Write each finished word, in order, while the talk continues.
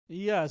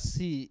Yeah,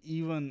 see,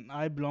 even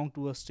I belong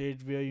to a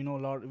state where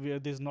where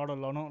there's not a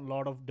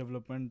lot of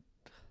development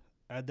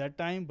at that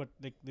time, but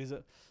like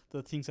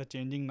the things are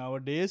changing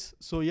nowadays.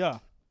 So yeah,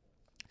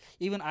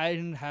 even I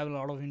didn't have a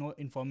lot of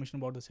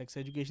information about the sex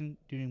education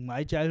during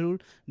my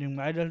childhood, during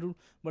my adulthood.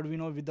 But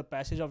with the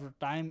passage of the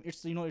time,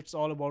 it's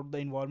all about the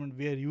environment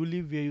where you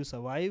live, where you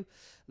survive.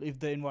 If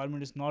the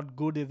environment is not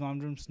good, the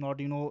environment is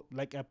not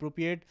like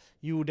appropriate,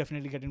 you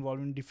definitely get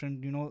involved in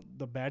different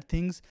the bad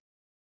things.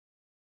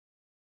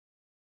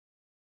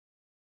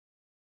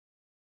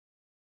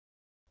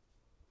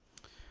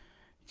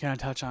 Kind of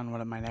touch on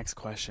one of my next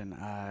question.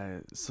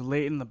 So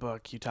late in the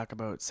book, you talk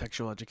about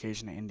sexual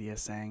education in India,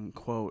 saying,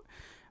 "quote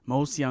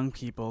Most young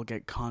people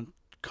get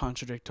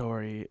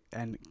contradictory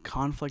and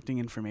conflicting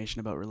information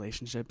about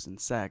relationships and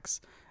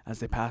sex as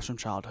they pass from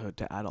childhood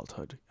to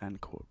adulthood."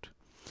 End quote.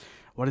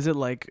 What is it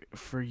like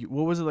for you?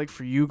 What was it like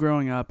for you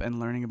growing up and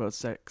learning about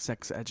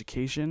sex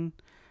education?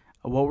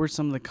 What were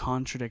some of the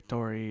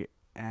contradictory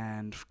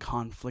and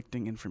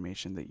conflicting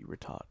information that you were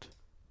taught?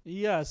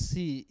 Yeah,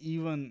 see,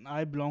 even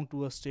I belong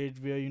to a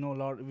state where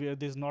where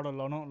there's not a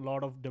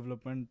lot of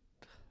development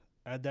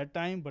at that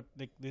time, but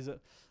like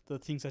the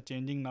things are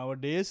changing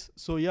nowadays.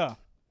 So yeah,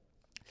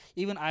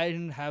 even I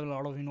didn't have a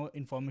lot of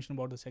information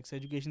about the sex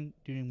education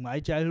during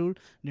my childhood,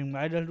 during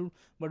my adulthood.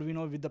 But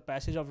with the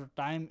passage of the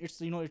time,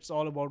 it's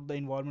all about the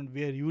environment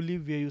where you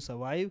live, where you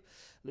survive.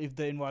 If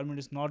the environment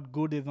is not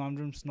good, the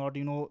environment is not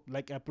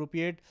like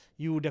appropriate,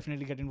 you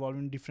definitely get involved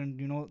in different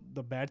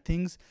the bad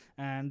things.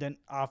 And then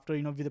after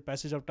with the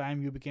passage of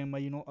time, you became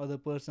a other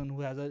person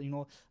who has a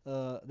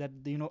that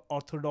the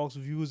orthodox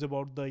views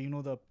about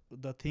the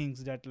the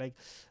things that like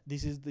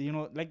this is the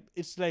like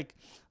it's like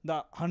the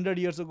 100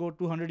 years ago,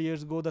 200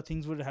 years ago, the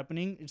things were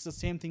happening. It's the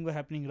same thing were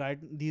happening right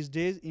these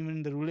days, even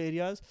in the rural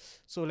areas.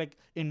 So like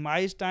in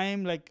my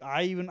time, like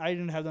I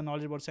didn't have the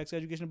knowledge about sex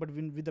education, but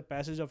with the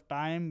passage of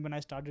time, when I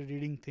started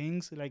reading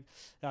things like,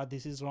 yeah,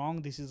 this is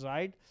wrong, this is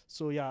right.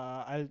 So yeah,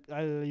 I'll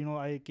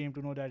I came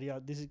to know that, yeah,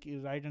 this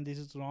is right and this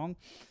is wrong.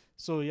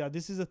 So yeah,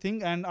 this is the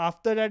thing. And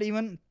after that,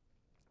 even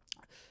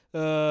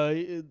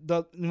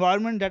the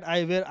environment that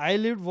I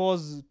lived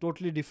was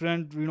totally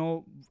different.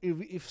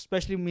 If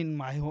especially in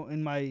my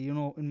in my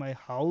in my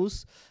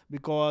house,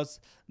 because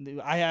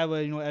I have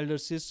a elder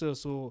sister,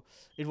 so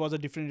it was a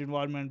different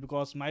environment.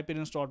 Because my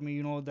parents taught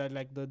me that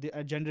like the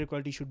gender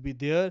equality should be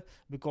there.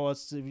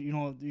 Because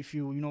if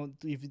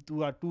if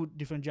two are two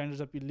different genders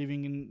are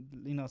living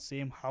in a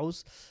same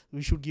house,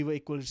 we should give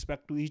equal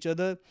respect to each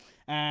other.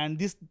 And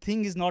this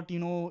thing is not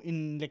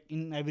in like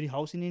in every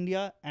house in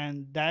India,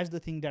 and that's the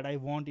thing that I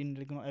want in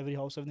like every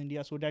house of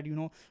India, so that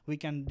we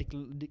can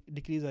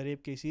decrease the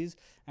rape cases,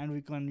 and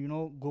we can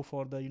go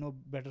for the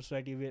better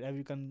society where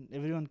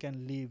everyone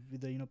can live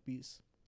with the peace.